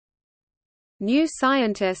New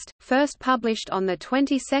Scientist, first published on the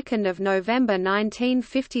 22nd of November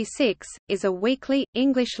 1956, is a weekly,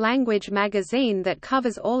 English-language magazine that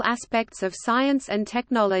covers all aspects of science and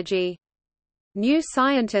technology. New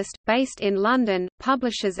Scientist, based in London,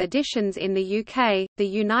 publishes editions in the UK, the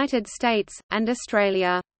United States, and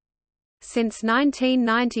Australia. Since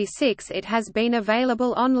 1996 it has been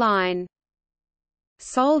available online.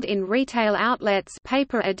 Sold in retail outlets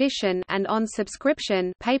paper edition and on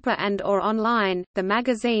subscription paper and/or online, the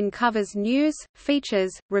magazine covers news,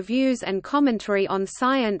 features, reviews and commentary on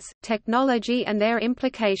science, technology and their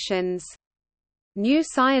implications. New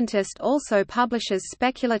Scientist also publishes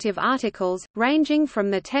speculative articles, ranging from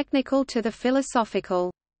the technical to the philosophical.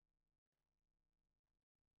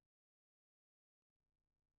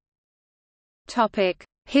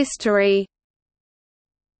 History.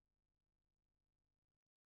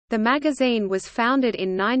 The magazine was founded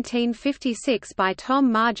in 1956 by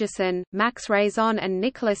Tom Margison, Max Raison and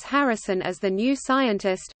Nicholas Harrison as the New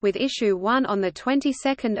Scientist, with issue 1 on the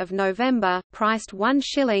 22nd of November, priced 1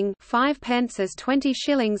 shilling 5 pence as 20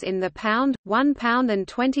 shillings in the pound, £1 and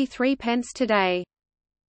 23 pence today.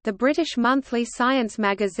 The British monthly science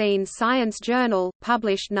magazine Science Journal,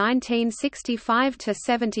 published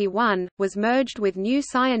 1965–71, was merged with New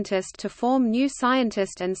Scientist to form New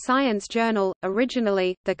Scientist and Science Journal.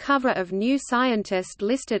 Originally, the cover of New Scientist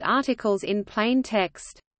listed articles in plain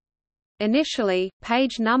text. Initially,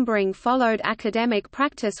 page numbering followed academic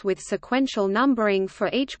practice with sequential numbering for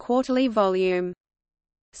each quarterly volume.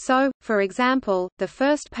 So, for example, the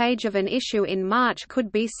first page of an issue in March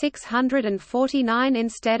could be 649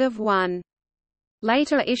 instead of 1.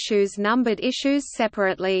 Later issues numbered issues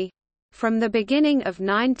separately. From the beginning of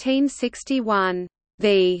 1961,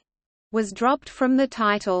 "the" was dropped from the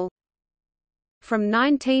title. From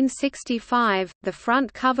 1965, the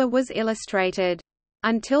front cover was illustrated.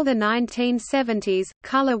 Until the 1970s,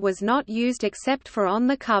 color was not used except for on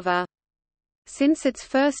the cover. Since its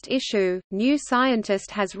first issue, New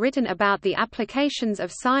Scientist has written about the applications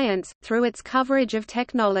of science, through its coverage of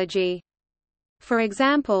technology. For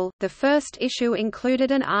example, the first issue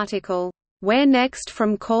included an article, "Where Next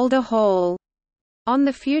from Calder Hall?" on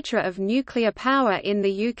the future of nuclear power in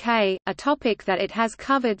the UK, a topic that it has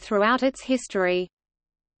covered throughout its history.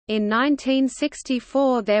 In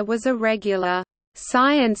 1964 there was a regular,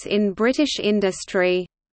 "Science in British Industry"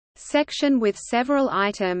 section with several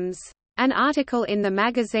items. An article in the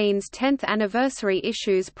magazine's 10th anniversary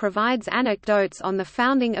issues provides anecdotes on the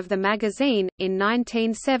founding of the magazine. In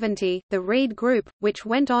 1970, the Reed Group, which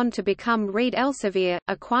went on to become Reed Elsevier,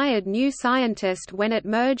 acquired New Scientist when it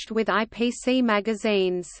merged with IPC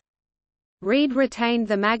magazines. Reed retained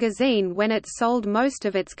the magazine when it sold most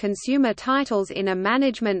of its consumer titles in a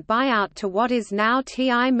management buyout to what is now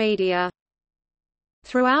TI Media.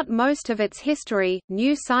 Throughout most of its history,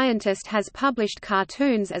 New Scientist has published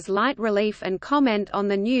cartoons as light relief and comment on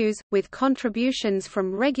the news, with contributions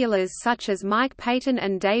from regulars such as Mike Payton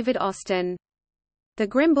and David Austin. The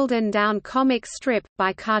Grimbledon Down comic strip,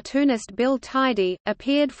 by cartoonist Bill Tidy,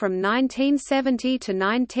 appeared from 1970 to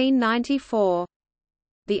 1994.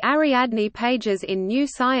 The Ariadne pages in New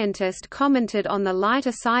Scientist commented on the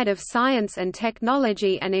lighter side of science and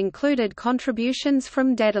technology and included contributions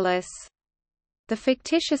from Daedalus. The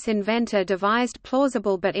fictitious inventor devised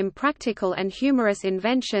plausible but impractical and humorous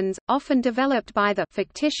inventions, often developed by the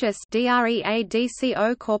fictitious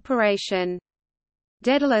DREADCO Corporation.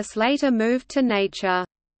 Daedalus later moved to Nature.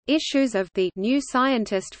 Issues of the New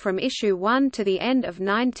Scientist from issue 1 to the end of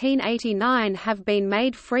 1989 have been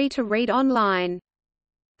made free to read online.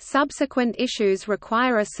 Subsequent issues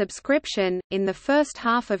require a subscription. In the first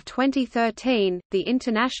half of 2013, the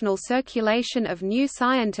international circulation of New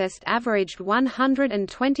Scientist averaged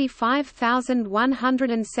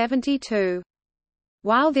 125,172.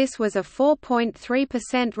 While this was a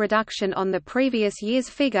 4.3% reduction on the previous year's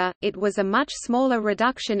figure, it was a much smaller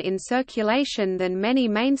reduction in circulation than many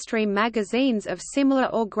mainstream magazines of similar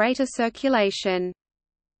or greater circulation.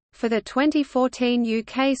 For the 2014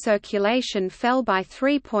 UK circulation fell by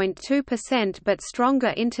 3.2%, but stronger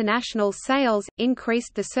international sales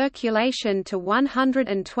increased the circulation to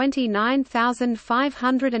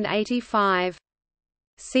 129,585.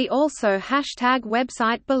 See also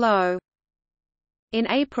 #website below. In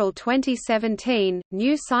April 2017,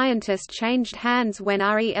 New Scientist changed hands when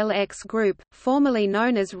RELX Group, formerly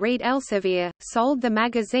known as Reed Elsevier, sold the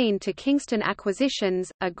magazine to Kingston Acquisitions,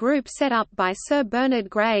 a group set up by Sir Bernard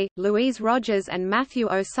Grey, Louise Rogers and Matthew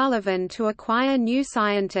O'Sullivan to acquire New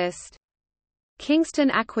Scientist. Kingston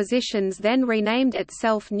Acquisitions then renamed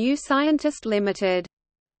itself New Scientist Limited.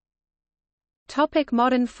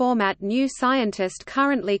 Modern format. New Scientist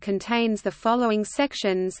currently contains the following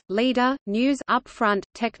sections: Leader, News, Upfront,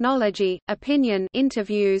 Technology, Opinion,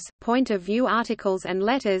 Interviews, Point of View, Articles and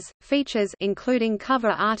Letters, Features including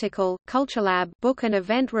cover article, CultureLab, Book and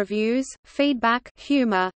Event Reviews, Feedback,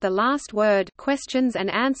 Humor, The Last Word, Questions and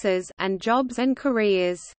Answers, and Jobs and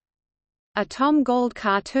Careers. A Tom Gould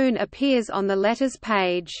cartoon appears on the Letters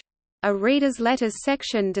page. A Reader's Letters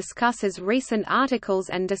section discusses recent articles,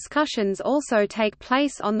 and discussions also take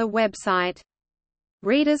place on the website.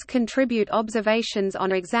 Readers contribute observations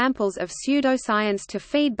on examples of pseudoscience to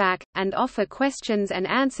feedback, and offer questions and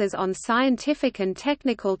answers on scientific and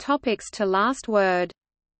technical topics to Last Word.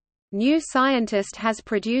 New Scientist has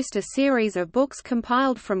produced a series of books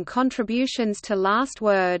compiled from contributions to Last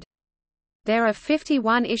Word. There are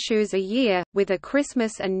 51 issues a year, with a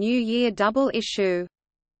Christmas and New Year double issue.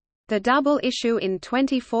 The double issue in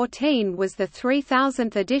 2014 was the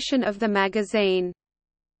 3000th edition of the magazine.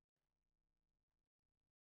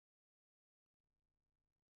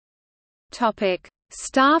 Topic: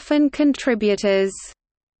 Staff and contributors.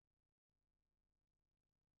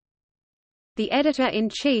 The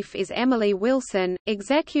editor-in-chief is Emily Wilson,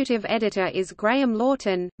 executive editor is Graham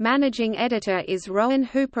Lawton, managing editor is Rowan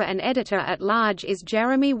Hooper and editor-at-large is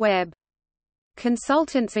Jeremy Webb.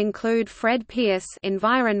 Consultants include Fred Pierce,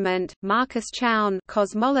 Environment, Marcus Chown,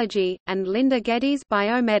 Cosmology, and Linda Geddes,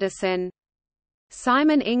 Biomedicine.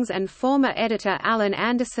 Simon Ings and former editor Alan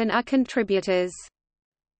Anderson are contributors.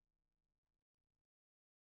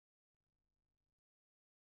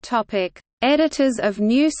 Topic: Editors of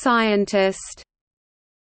New Scientist.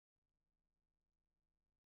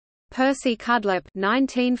 Percy Cudlip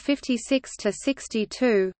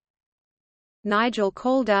 (1956–62), Nigel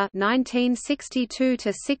Calder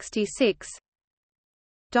 (1962–66),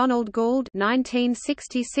 Donald Gould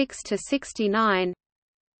 (1966–69),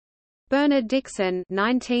 Bernard Dixon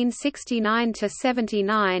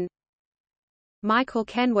 (1969–79), Michael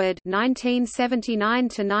Kenward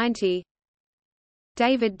 (1979–90),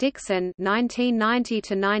 David Dixon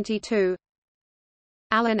 (1990–92),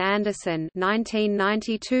 Alan Anderson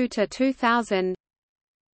 (1992–2000),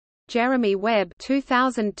 Jeremy Webb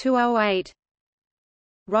 (2000–08),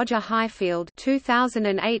 Roger Highfield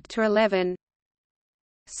 (2008–11),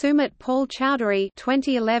 Sumit Paul Chowdhury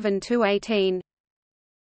 (2011–18),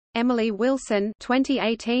 Emily Wilson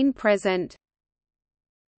 (2018–present).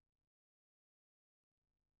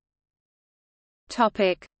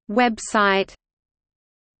 Topic: Website.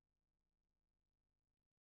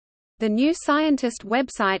 The New Scientist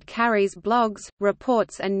website carries blogs,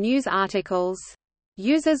 reports and news articles.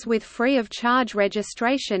 Users with free-of-charge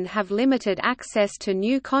registration have limited access to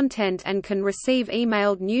new content and can receive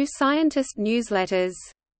emailed New Scientist newsletters.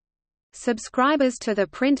 Subscribers to the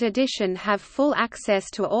print edition have full access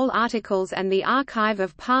to all articles and the archive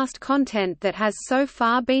of past content that has so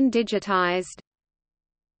far been digitized.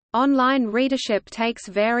 Online readership takes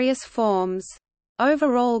various forms.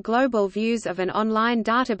 Overall global views of an online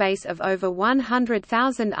database of over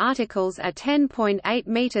 100,000 articles are 10.8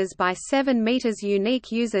 meters by 7 meters.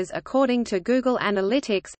 Unique users according to Google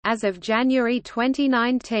Analytics, as of January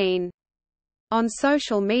 2019. On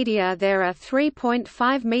social media there are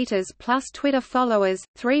 3.5 meters plus Twitter followers,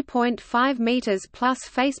 3.5 meters plus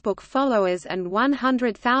Facebook followers and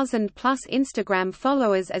 100,000 plus Instagram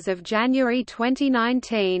followers as of January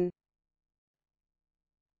 2019.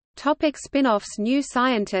 Spin-offs. New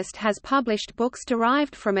Scientist has published books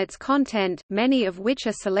derived from its content, many of which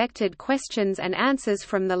are selected questions and answers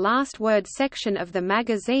from the Last Word section of the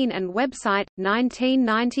magazine and website.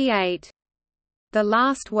 1998. The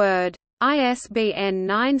Last Word. ISBN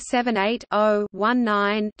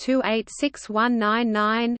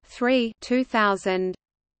 978-0-19-286199-3 2000.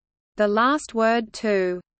 The Last Word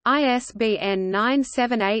 2. ISBN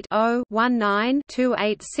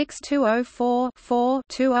 978-0-19-286204-4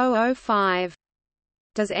 2005.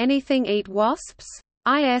 Does Anything Eat Wasps?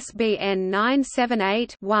 ISBN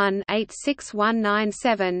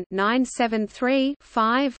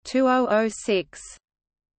 978-1-86197-973-5 2006.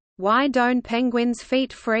 Why Don't Penguins'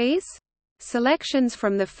 Feet Freeze? Selections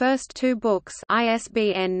from the first two books,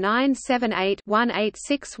 ISBN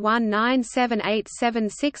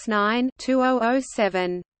 978-1861978769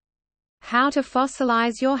 2007. How to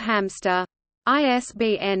Fossilize Your Hamster.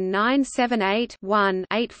 ISBN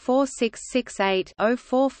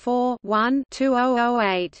 978-1-84668-044-1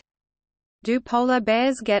 2008. Do Polar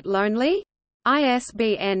Bears Get Lonely?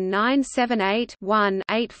 ISBN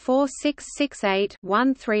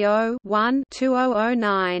 978-1-84668-130-1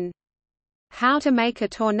 2009. How to Make a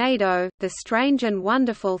Tornado, The Strange and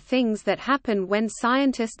Wonderful Things That Happen When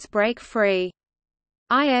Scientists Break Free.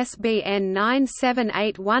 ISBN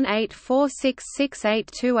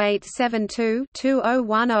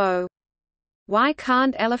 978-1846682872-2010. Why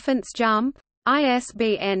Can't Elephants Jump?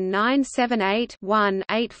 ISBN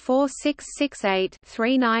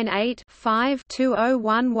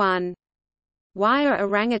 978-1-84668-398-5-2011. Why Are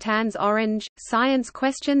Orangutans Orange? Science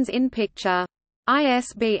Questions in Picture.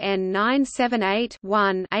 ISBN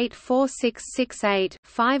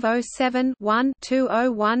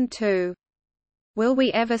 978-1-84668-507-1-2012. Will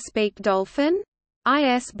We Ever Speak Dolphin?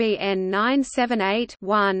 ISBN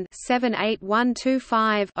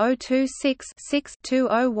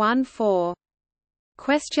 978-1-78125-026-6-2014.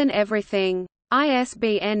 Question Everything.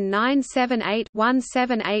 ISBN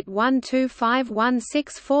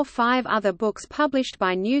 978-1781251651645. Other books published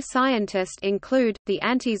by New Scientist include, The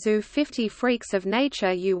Anti-Zoo 50 Freaks of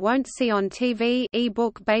Nature You Won't See on TV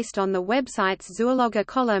e-book based on the website's Zoologa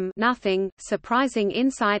column Nothing, Surprising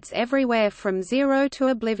Insights Everywhere from Zero to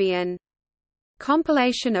Oblivion.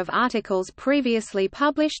 Compilation of articles previously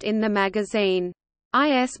published in the magazine.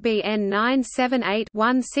 ISBN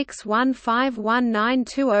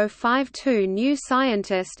 978-1615192052. New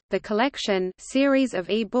Scientist, The Collection series of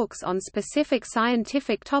e-books on specific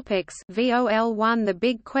scientific topics VOL1 The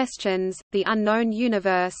Big Questions, The Unknown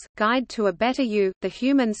Universe, Guide to a Better You, The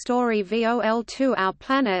Human Story VOL2 Our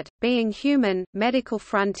Planet, Being Human, Medical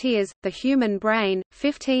Frontiers, The Human Brain,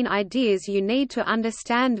 15 Ideas You Need to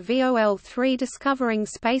Understand VOL3 Discovering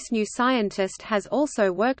Space. New Scientist has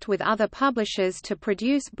also worked with other publishers to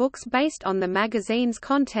produce books based on the magazine's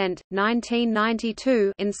content.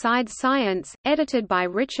 1992 Inside Science, edited by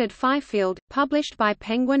Richard Fifield, published by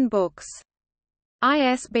Penguin Books.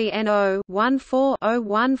 ISBN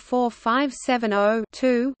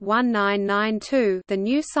 0-14-014570-2-1992 The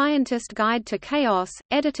New Scientist Guide to Chaos,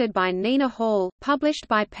 edited by Nina Hall, published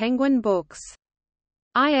by Penguin Books.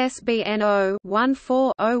 ISBN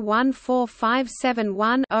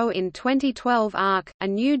 0-14-014571-0 In 2012 ARC, a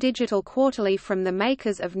new digital quarterly from the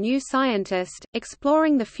makers of New Scientist,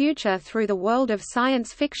 exploring the future through the world of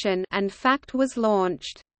science fiction and fact was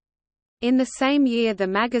launched. In the same year the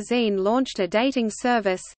magazine launched a dating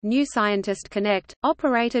service, New Scientist Connect,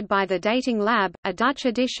 operated by the Dating Lab. A Dutch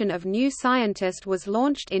edition of New Scientist was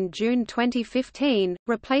launched in June 2015,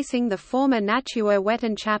 replacing the former Natuur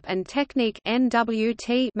Wetenschap en Techniek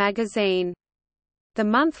 (NWT) magazine. The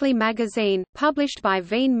monthly magazine, published by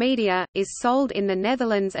Veen Media, is sold in the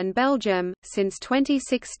Netherlands and Belgium. Since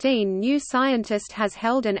 2016, New Scientist has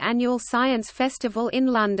held an annual science festival in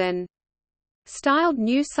London. Styled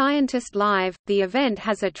New Scientist Live, the event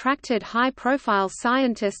has attracted high-profile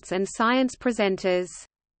scientists and science presenters.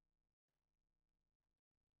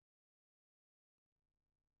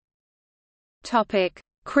 Topic: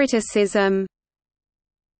 Criticism.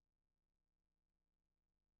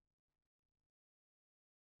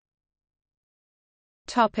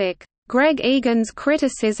 Topic: Greg Egan's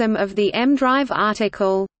criticism of the EmDrive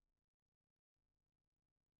article.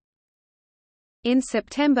 In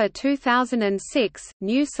September 2006,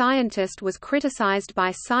 New Scientist was criticized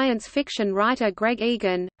by science fiction writer Greg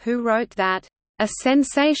Egan, who wrote that, "a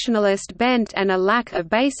sensationalist bent and a lack of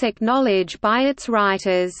basic knowledge by its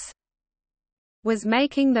writers," was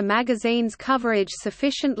making the magazine's coverage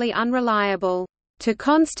sufficiently unreliable to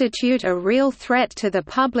constitute a real threat to the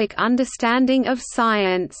public understanding of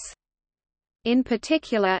science. In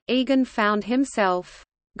particular, Egan found himself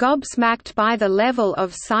gobsmacked by the level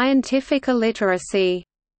of scientific illiteracy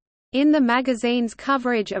in the magazine's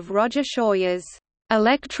coverage of Roger Sawyer's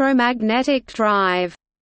electromagnetic drive,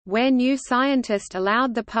 where New Scientist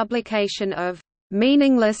allowed the publication of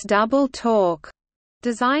meaningless double talk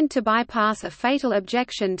designed to bypass a fatal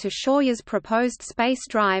objection to Sawyer's proposed space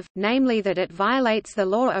drive, namely that it violates the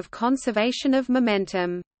law of conservation of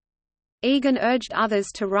momentum. Egan urged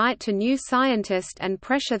others to write to New Scientist and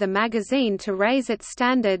pressure the magazine to raise its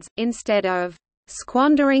standards, instead of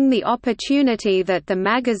squandering the opportunity that the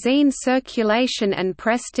magazine's circulation and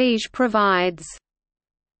prestige provides.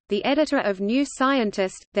 The editor of New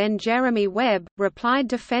Scientist, then Jeremy Webb, replied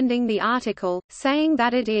defending the article, saying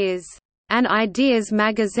that it is an ideas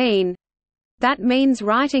magazine. That means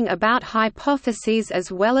writing about hypotheses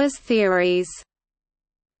as well as theories.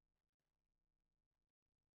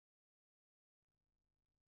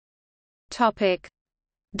 Topic: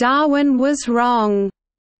 Darwin was wrong.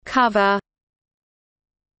 Cover.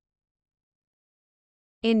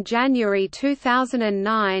 In January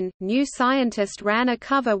 2009, New Scientist ran a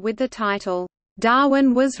cover with the title,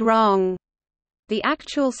 "Darwin was wrong." The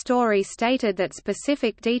actual story stated that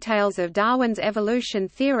specific details of Darwin's evolution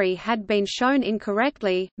theory had been shown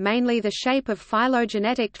incorrectly, mainly the shape of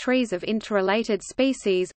phylogenetic trees of interrelated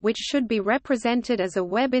species, which should be represented as a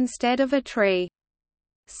web instead of a tree.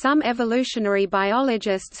 Some evolutionary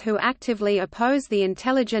biologists who actively oppose the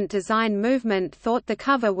intelligent design movement thought the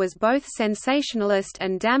cover was both sensationalist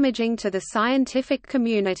and damaging to the scientific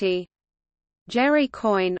community. Jerry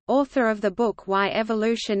Coyne, author of the book Why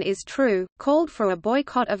Evolution is True, called for a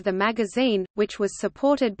boycott of the magazine, which was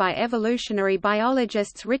supported by evolutionary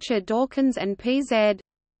biologists Richard Dawkins and P.Z.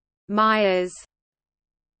 Myers.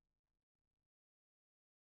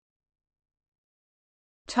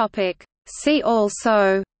 See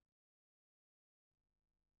also: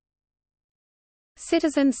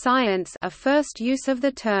 Citizen science. A first use of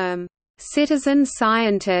the term citizen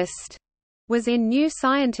scientist was in New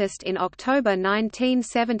Scientist in October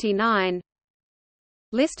 1979.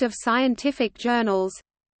 List of scientific journals.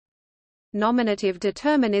 Nominative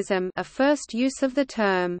determinism. A first use of the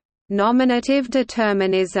term nominative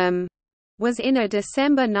determinism was in a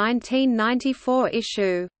December 1994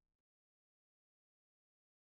 issue.